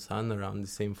same sun, around the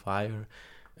same fire.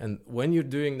 And when you're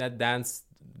doing that dance,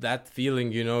 that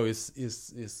feeling,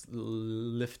 is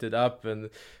lifted up, and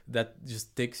that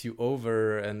just takes you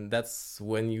over. And that's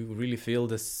when you really feel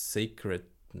the sacred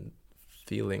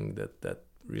feeling, that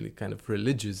really kind of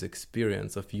religious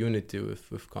experience of unity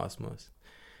with cosmos,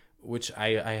 which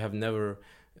I have never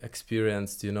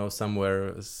experienced,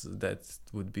 somewhere that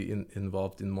would be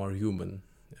involved in more human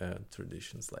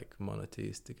traditions like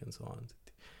monotheistic and so on.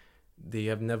 They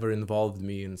have never involved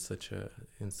me in such a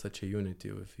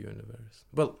unity with the universe.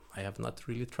 Well, I have not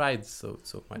really tried so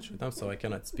much with them, so I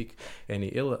cannot speak any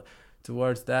ill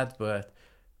towards that. But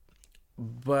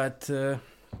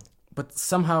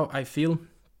somehow I feel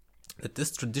that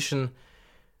this tradition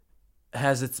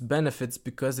has its benefits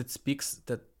because it speaks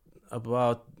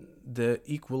about the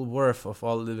equal worth of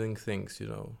all living things.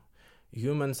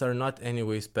 Humans are not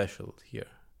anyway special here.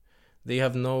 They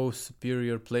have no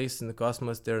superior place in the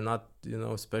cosmos. They're not,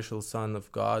 special son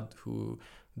of God who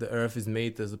the earth is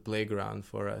made as a playground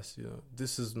for us.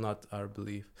 This is not our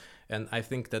belief. And I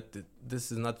think that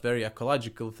this is not very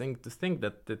ecological thing to think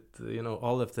that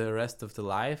all of the rest of the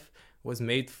life was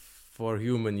made for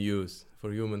human use,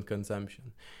 for human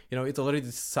consumption. It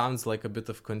already sounds like a bit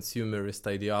of consumerist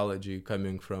ideology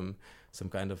coming from some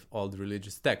kind of old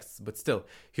religious texts. But still,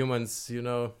 humans,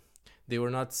 they were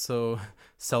not so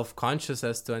self-conscious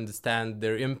as to understand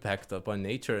their impact upon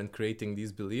nature and creating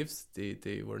these beliefs.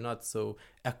 They were not so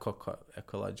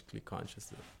ecologically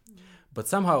conscious. But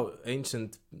somehow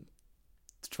ancient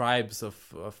tribes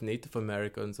of Native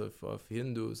Americans, of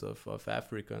Hindus, of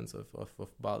Africans,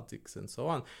 of Baltics and so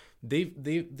on, they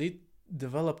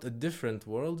developed a different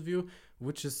worldview,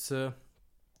 which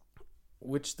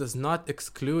does not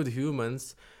exclude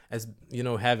humans as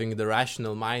having the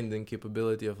rational mind and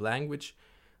capability of language.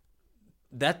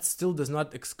 That still does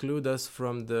not exclude us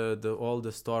from all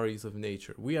the stories of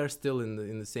nature. We are still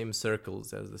in the same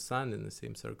circles as the sun, in the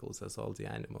same circles as all the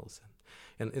animals.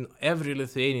 And in every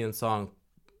Lithuanian song,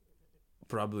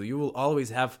 probably you will always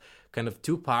have kind of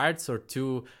two parts or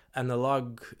two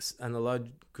analogous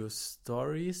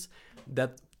stories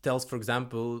that tells, for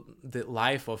example, the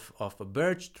life of a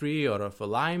birch tree or of a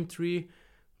lime tree.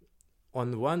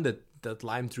 On one, that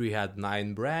lime tree had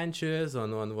 9 branches.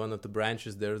 On one of the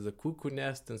branches, there's a cuckoo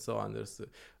nest, and so on. There's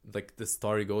the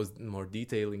story goes more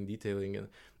detailing,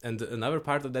 and another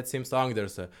part of that same song,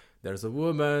 there's a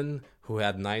woman who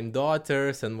had 9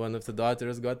 daughters, and one of the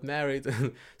daughters got married.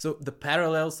 So the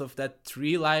parallels of that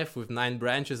tree life with 9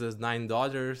 branches as 9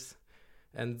 daughters.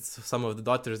 And some of the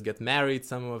daughters get married,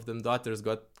 some of them daughters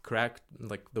got cracked,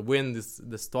 like the wind,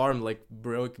 the storm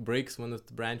breaks one of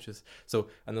the branches. So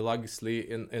analogously,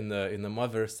 in the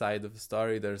mother side of the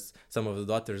story, there's some of the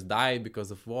daughters die because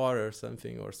of war or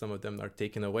something, or some of them are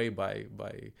taken away by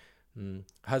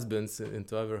husbands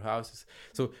into other houses.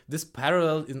 So this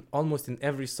parallel almost in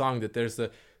every song, that there's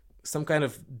some kind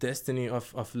of destiny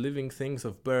of living things,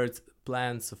 of birds,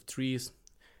 plants, of trees,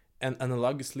 and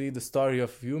analogously the story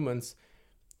of humans.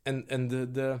 And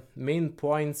the main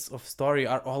points of story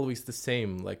are always the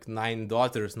same, like 9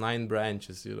 daughters, 9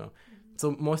 branches,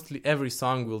 So mostly every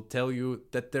song will tell you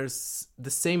that there's the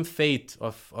same fate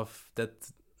of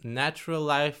that natural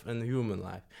life and human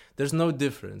life. There's no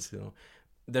difference,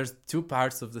 There's 2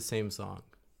 parts of the same song.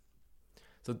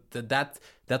 So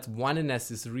that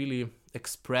oneness is really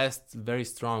expressed very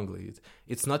strongly.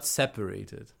 It's not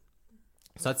separated.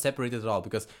 It's not separated at all,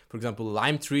 because, for example,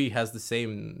 lime tree has the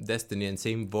same destiny and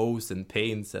same woes and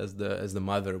pains as the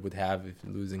mother would have if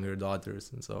losing her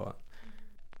daughters and so on.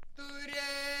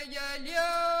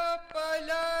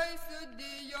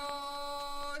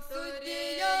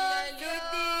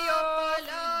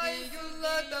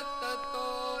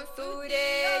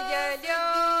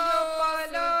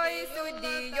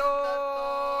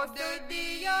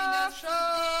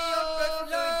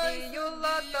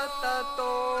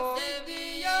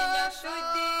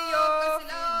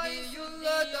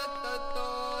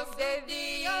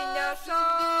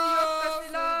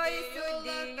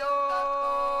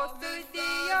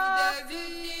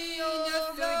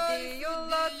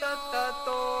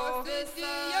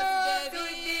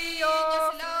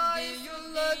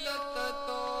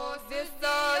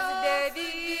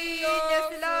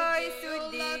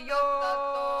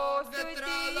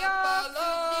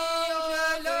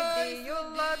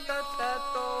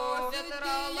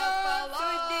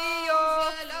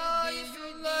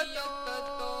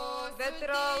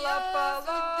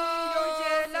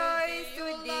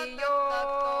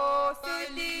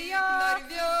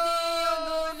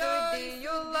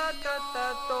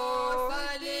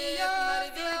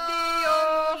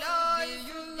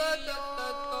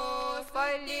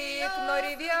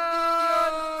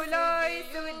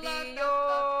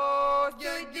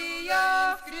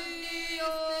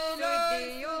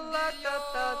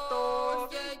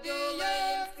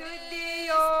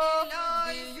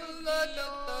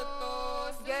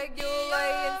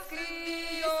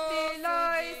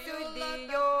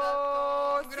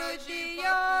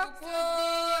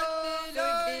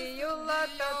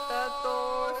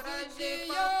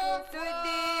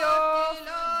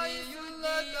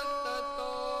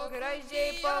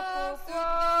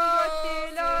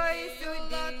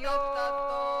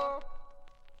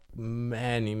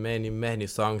 Many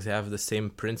songs have the same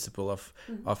principle of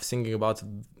singing about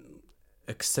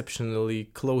exceptionally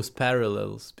close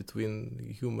parallels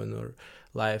between human or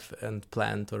life and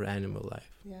plant or animal life.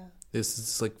 Yeah. This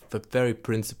is like the very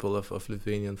principle of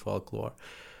Lithuanian folklore.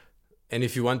 And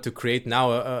if you want to create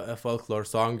now a folklore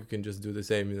song, you can just do the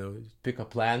same, pick a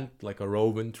plant like a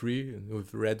rowan tree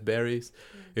with red berries.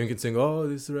 You can sing, oh,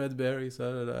 these red berries,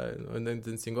 and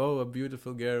then sing, oh, a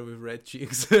beautiful girl with red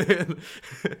cheeks.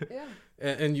 Yeah.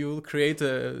 And you will create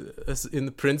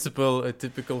in principle, a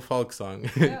typical folk song.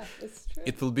 Yeah, it's true.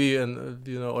 It will be an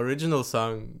original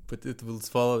song, but it will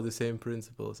follow the same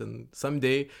principles. And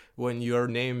someday, when your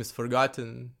name is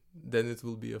forgotten, then it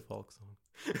will be a folk song.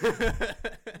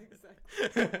 Exactly.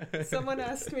 Someone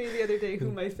asked me the other day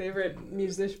who my favorite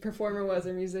performer was,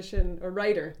 or musician, or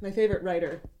writer, my favorite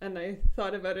writer, and I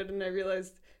thought about it and I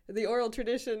realized the oral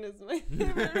tradition is my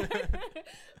favorite.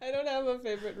 I don't have a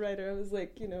favorite writer. I was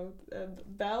like,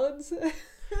 ballads.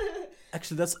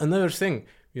 Actually, that's another thing,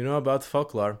 about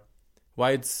folklore.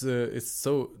 Why it's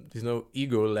so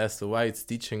egoless, or why it's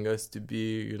teaching us to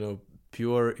be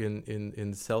pure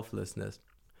in selflessness,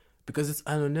 because it's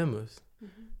anonymous.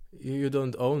 Mm-hmm. You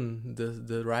don't own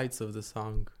the rights of the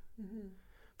song. Mm-hmm.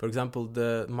 For example,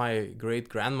 my great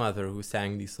grandmother who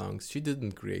sang these songs, she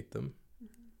didn't create them,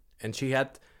 and she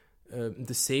had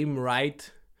the same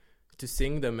right to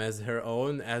sing them as her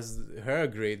own as her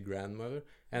great grandmother,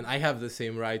 and I have the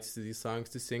same rights to these songs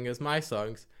to sing as my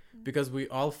songs, because we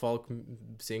all folk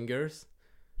singers,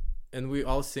 and we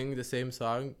all sing the same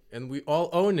song, and we all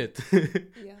own it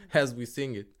as we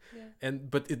sing it. Yeah.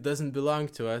 But it doesn't belong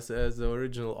to us as the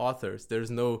original authors.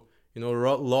 There's no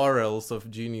laurels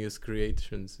of genius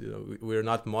creations. We're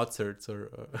not Mozarts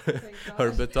or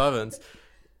or Beethovens.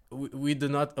 We do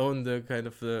not own the kind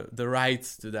of the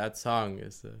rights to that song.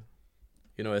 As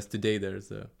as today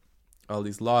there's all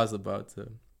these laws about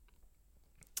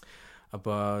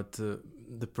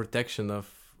the protection of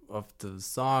the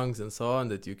songs and so on,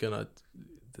 that you cannot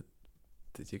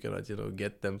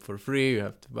get them for free. You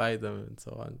have to buy them and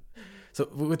so on. Mm-hmm. So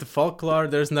with the folklore,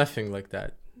 there's nothing like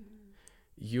that. Mm-hmm.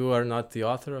 You are not the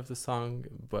author of the song,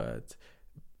 but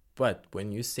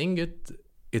when you sing it,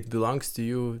 it belongs to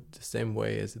you the same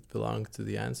way as it belonged to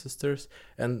the ancestors,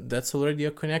 and that's already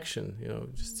a connection.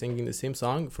 Just singing the same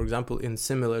song, for example, in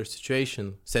similar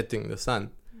situation, setting the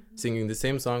sun, singing the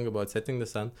same song about setting the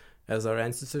sun as our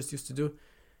ancestors used to do.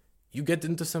 You get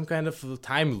into some kind of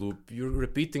time loop. You're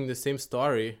repeating the same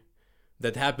story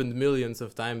that happened millions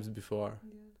of times before.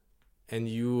 Yeah. And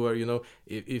you are,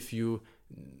 if you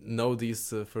know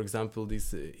these, for example,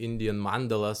 these Indian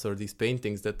mandalas or these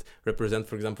paintings that represent,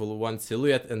 for example, one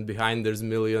silhouette, and behind there's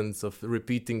millions of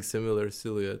repeating similar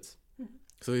silhouettes. Mm-hmm.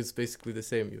 So it's basically the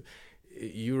same.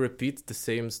 You repeat the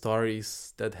same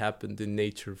stories that happened in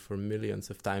nature for millions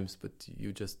of times, but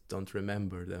you just don't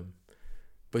remember them.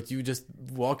 But you just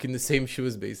walk in the same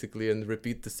shoes, basically, and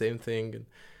repeat the same thing.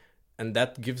 And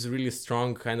that gives really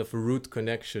strong kind of root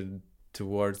connection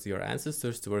towards your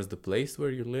ancestors, towards the place where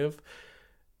you live,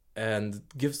 and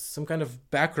gives some kind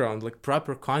of background, like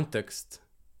proper context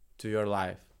to your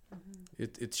life. Mm-hmm.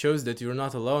 It shows that you're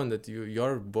not alone, that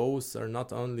your bows are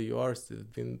not only yours,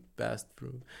 they've been passed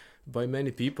through by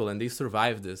many people, and they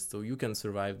survived this, so you can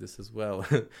survive this as well.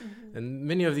 Mm-hmm. And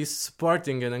many of these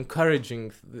supporting and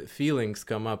encouraging feelings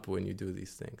come up when you do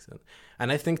these things,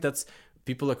 and I think that's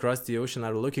people across the ocean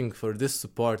are looking for this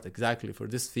support, exactly for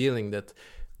this feeling that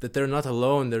they're not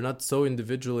alone, they're not so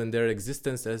individual in their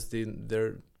existence as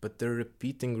but they're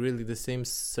repeating really the same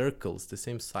circles, the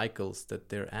same cycles that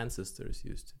their ancestors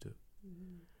used to do.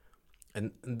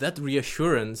 And that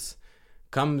reassurance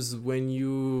comes when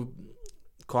you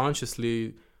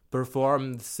consciously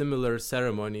perform similar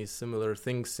ceremonies, similar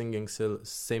things, singing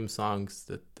same songs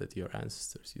that your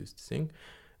ancestors used to sing.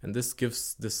 And this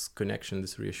gives this connection,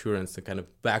 this reassurance, the kind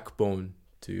of backbone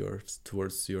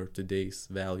towards your today's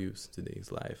values,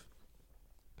 today's life.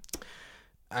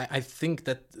 I think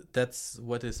that's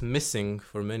what is missing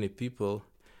for many people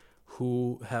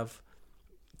who have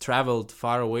traveled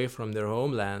far away from their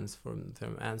homelands, from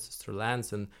their ancestral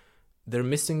lands, and they're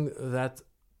missing that,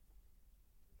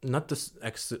 not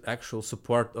the actual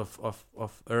support of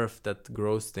earth that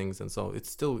grows things, and so it's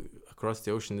still across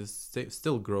the ocean, it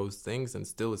still grows things, and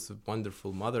still is a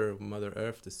wonderful mother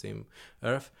earth, the same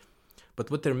earth.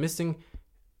 But what they're missing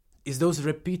is those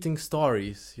repeating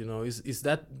stories, is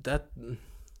that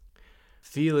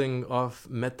feeling of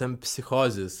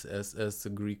metempsychosis, as the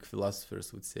Greek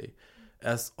philosophers would say,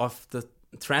 as of the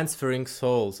transferring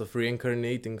souls, of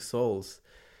reincarnating souls.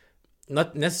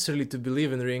 Not necessarily to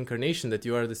believe in reincarnation, that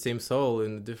you are the same soul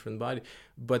in a different body,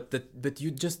 but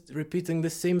you just repeating the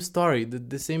same story,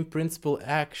 the same principal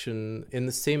action in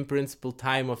the same principal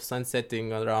time of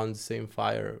sunsetting around the same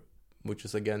fire, which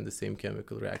is again the same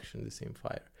chemical reaction, the same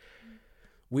fire.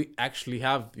 We actually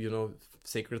have,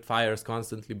 sacred fires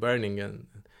constantly burning,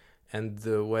 and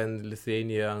when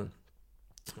Lithuania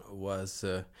was,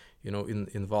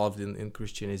 involved in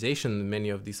Christianization, many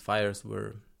of these fires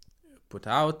were put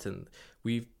out, and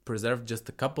we preserved just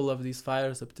a couple of these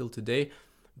fires up till today.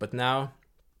 But now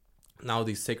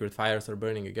these sacred fires are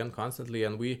burning again constantly,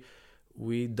 and we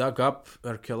dug up,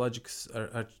 archaeologists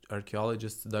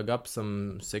dug up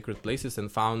some sacred places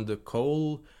and found the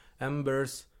coal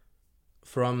embers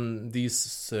from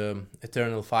these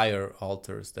eternal fire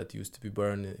altars that used to be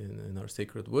burned in our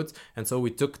sacred woods. And so we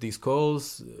took these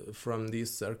coals from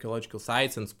these archaeological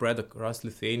sites and spread across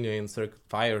Lithuania in sacred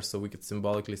fire, so we could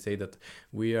symbolically say that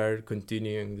we are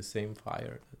continuing the same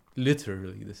fire,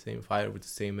 literally the same fire with the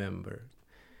same ember,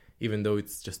 even though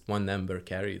it's just one ember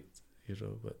carried,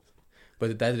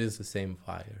 but that is the same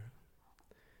fire.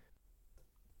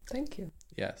 Thank you.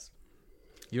 Yes,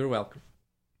 you're welcome.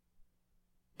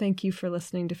 Thank you for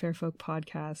listening to Fairfolk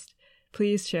Podcast.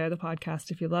 Please share the podcast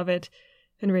if you love it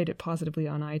and rate it positively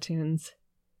on iTunes.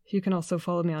 You can also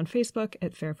follow me on Facebook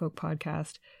at Fairfolk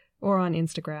Podcast or on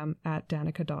Instagram at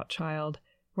danica.child,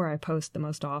 where I post the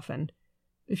most often.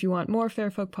 If you want more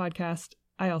Fairfolk Podcast,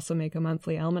 I also make a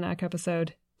monthly almanac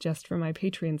episode just for my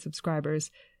Patreon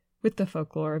subscribers, with the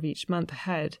folklore of each month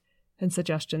ahead and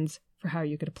suggestions for how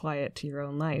you could apply it to your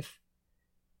own life.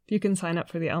 You can sign up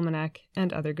for the almanac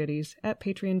and other goodies at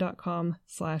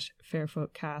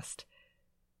patreon.com/fairfolkcast.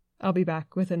 I'll be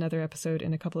back with another episode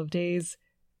in a couple of days.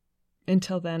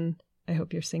 Until then, I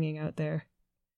hope you're singing out there.